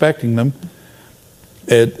not expecting them,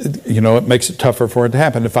 it makes it tougher for it to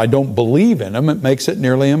happen. If I don't believe in them, it makes it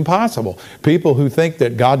nearly impossible. People who think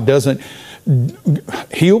that God doesn't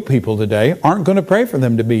heal people today aren't going to pray for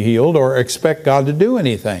them to be healed or expect God to do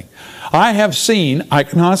anything. I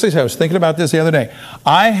can honestly say, I was thinking about this the other day.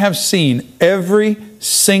 I have seen every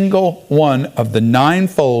single one of the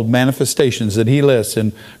ninefold manifestations that he lists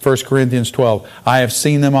in 1 Corinthians 12. I have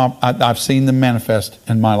seen them. I've seen them manifest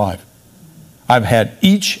in my life. I've had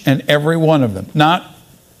each and every one of them. Not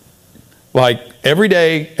like every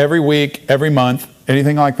day, every week, every month,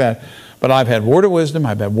 anything like that. But I've had word of wisdom,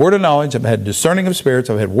 I've had word of knowledge, I've had discerning of spirits,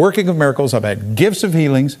 I've had working of miracles, I've had gifts of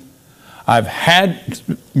healings, I've had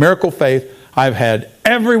miracle faith. I've had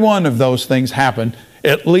every one of those things happen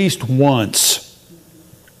at least once.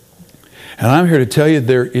 And I'm here to tell you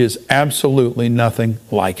there is absolutely nothing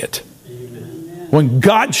like it. Amen. When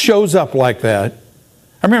God shows up like that,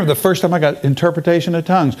 I remember the first time I got interpretation of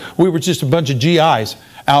tongues, we were just a bunch of GIs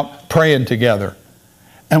out praying together.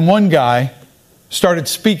 And one guy started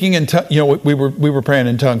speaking in tongues. We were praying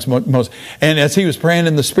in tongues most. And as he was praying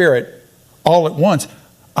in the Spirit, all at once,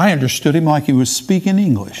 I understood him like he was speaking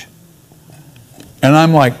English. And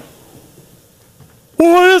I'm like,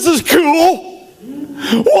 "Oh, this is cool.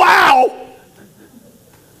 Wow."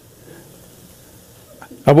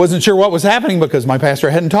 I wasn't sure what was happening because my pastor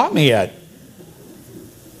hadn't taught me yet.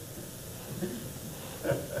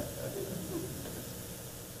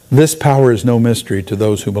 This power is no mystery to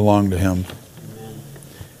those who belong to Him.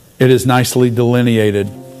 It is nicely delineated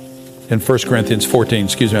in 1 Corinthians 14.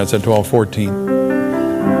 Excuse me, I said 12:14.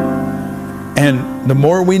 And the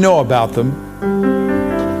more we know about them,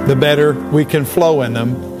 the better we can flow in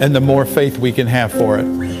them and the more faith we can have for it.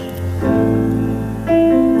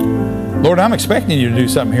 Lord, I'm expecting you to do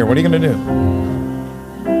something here. What are you going to do?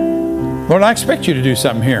 Lord, I expect you to do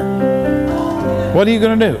something here. What are you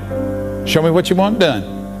going to do? Show me what you want done.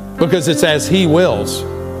 Because it's as He wills.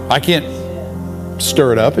 I can't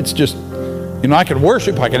stir it up. It's just, I can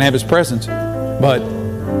worship. I can have His presence. But,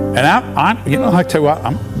 and I tell you what,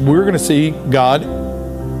 we're going to see God.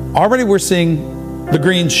 Already we're seeing the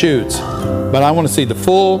green shoots. But I want to see the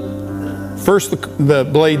full, first the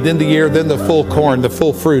blade, then the ear, then the full corn, the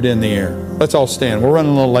full fruit in the ear. Let's all stand. We're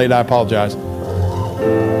running a little late. I apologize.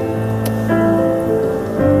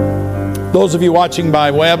 Those of you watching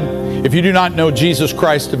by web, if you do not know Jesus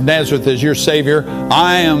Christ of Nazareth as your Savior,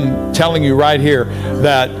 I am telling you right here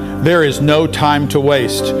that there is no time to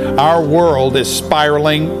waste. Our world is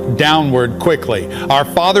spiraling downward quickly. Our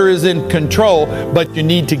Father is in control, but you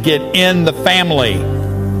need to get in the family.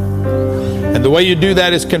 And And the way you do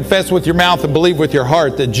that is confess with your mouth and believe with your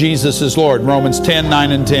heart that Jesus is Lord. Romans 10,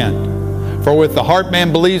 9 and 10. For with the heart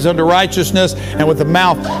man believes unto righteousness, and with the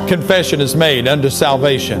mouth confession is made unto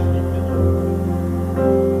salvation.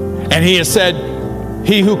 And he has said,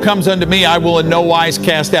 he who comes unto me I will in no wise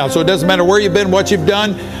cast out. So it doesn't matter where you've been, what you've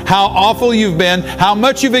done, how awful you've been, how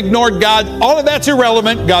much you've ignored God, all of that's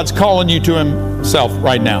irrelevant. God's calling you to himself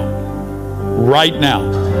right now. Right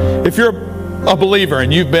now. If you're a believer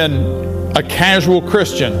and you've been a casual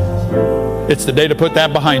Christian, it's the day to put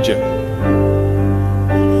that behind you.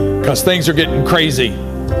 Because things are getting crazy.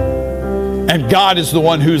 And God is the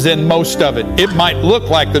one who's in most of it. It might look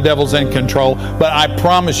like the devil's in control, but I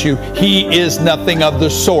promise you, he is nothing of the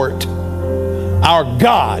sort. Our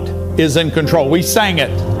God is in control. We sang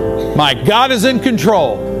it. My God is in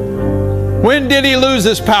control. When did he lose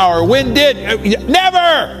his power? When did?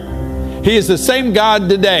 Never! He is the same God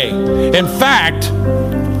today. In fact,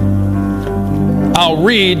 I'll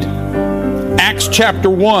read Acts chapter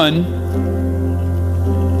 1.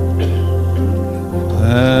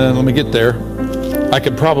 Let me get there. I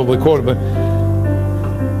could probably quote it, but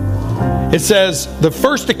it says, the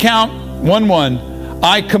first account, 1:1,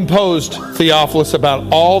 I composed, Theophilus,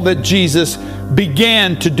 about all that Jesus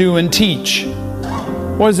began to do and teach.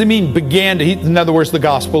 What does he mean, began to? In other words, the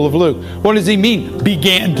Gospel of Luke. What does he mean,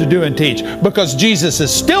 began to do and teach? Because Jesus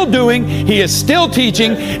is still doing, he is still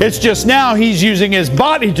teaching. It's just now he's using his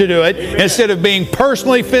body to do it instead of being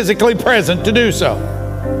personally, physically present to do so.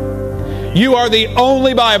 You are the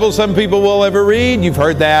only Bible some people will ever read. You've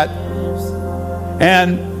heard that.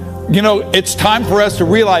 And, you know, it's time for us to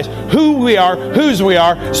realize who we are, whose we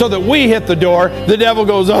are, so that we hit the door. The devil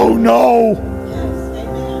goes, oh no!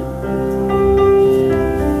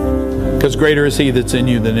 Because greater is he that's in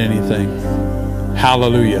you than anything.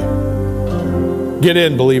 Hallelujah. Get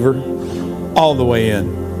in, believer. All the way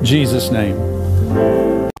in. In Jesus' name.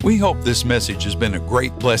 We hope this message has been a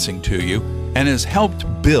great blessing to you and has helped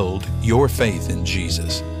build your faith in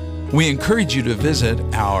Jesus. We encourage you to visit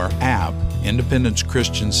our app, Independence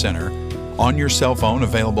Christian Center, on your cell phone,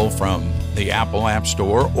 available from the Apple App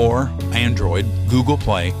Store or Android, Google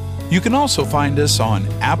Play. You can also find us on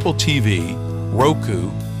Apple TV,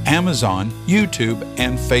 Roku, Amazon, YouTube,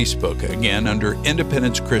 and Facebook, again under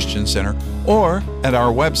Independence Christian Center, or at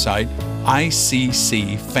our website,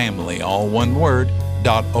 ICCFamily, all one word,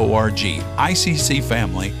 .org,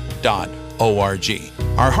 ICCFamily.org.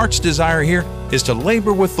 Our heart's desire here is to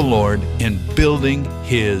labor with the Lord in building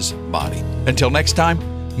his body. Until next time,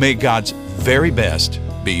 may God's very best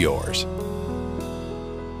be yours.